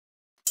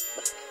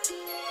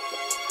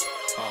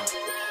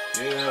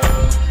What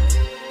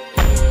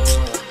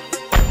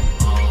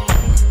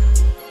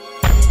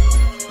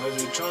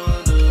you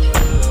tryna do?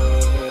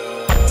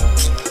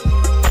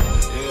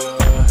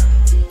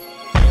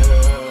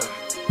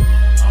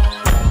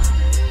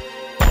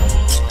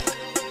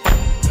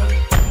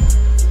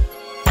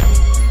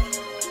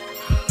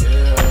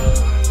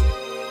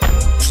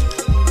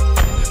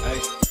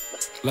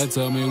 Like,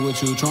 tell me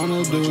what you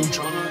tryna do.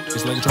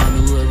 It's like trying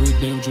to do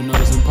everything, but you know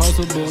it's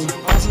impossible.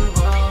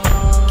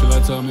 She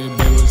like, tell me,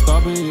 baby, what's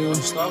stopping you?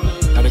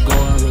 Had to go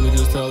and really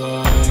just tell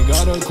her I ain't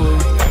got a clue.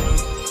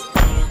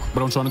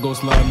 But I'm tryna go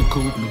slide in the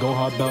coupe and go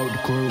hop out the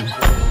crew.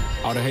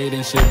 All the hate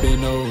and shit, they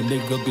know,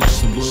 nigga, go get you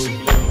some blue.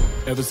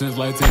 Ever since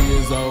like 10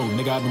 years old,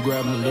 nigga, I've been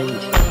grabbing the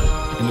loot.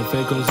 And the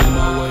fake was in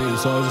my way,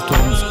 so I just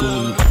told me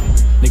school.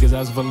 Niggas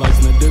asking for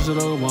likes in the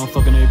digital, while I'm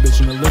fucking a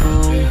bitch in the living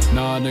room.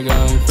 Nah, nigga,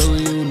 I ain't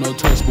feeling you, no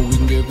touch, but we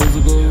can get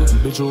physical.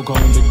 Bitch will call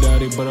me Big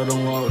Daddy, but I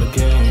don't walk with a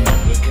cane.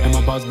 And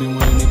my pops be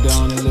weighing me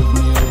down and lift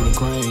me over the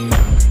crane.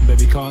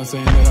 Baby calling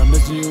saying that I'm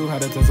missing you,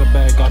 had to text her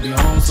back, I'll be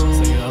home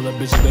soon. Saying other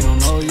bitches, they don't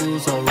know you,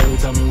 so really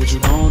tell me what you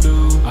gon'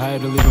 do. I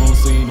had to leave on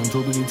scene, I'm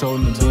too busy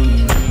toting the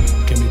beam.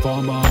 Can't be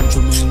falling behind what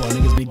you mean, while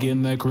niggas be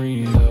getting that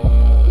cream.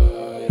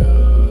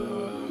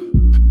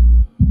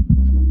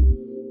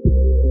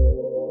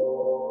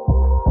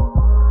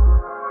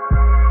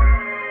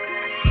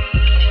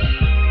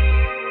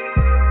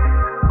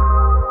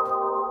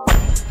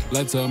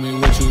 Like, tell me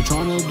what you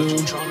tryna do.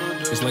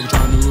 It's like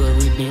trying to do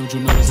everything, but you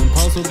know it's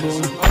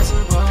impossible.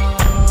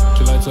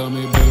 She like, tell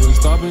me, baby, what's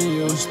stopping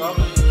you?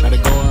 Had to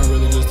go and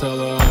really just tell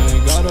her I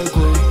ain't got a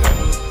clue.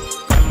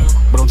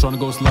 But I'm tryna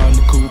go slide in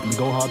the coupe and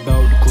go hop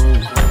out the crew.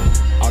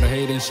 All the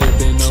hate and shit,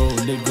 they know,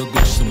 nigga, go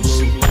get you some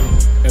blue.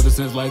 Ever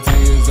since like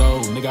 10 years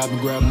old, nigga, I've been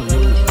grabbing the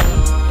loot.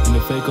 And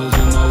the fake was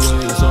in my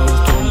way, so I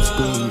just told me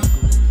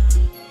school.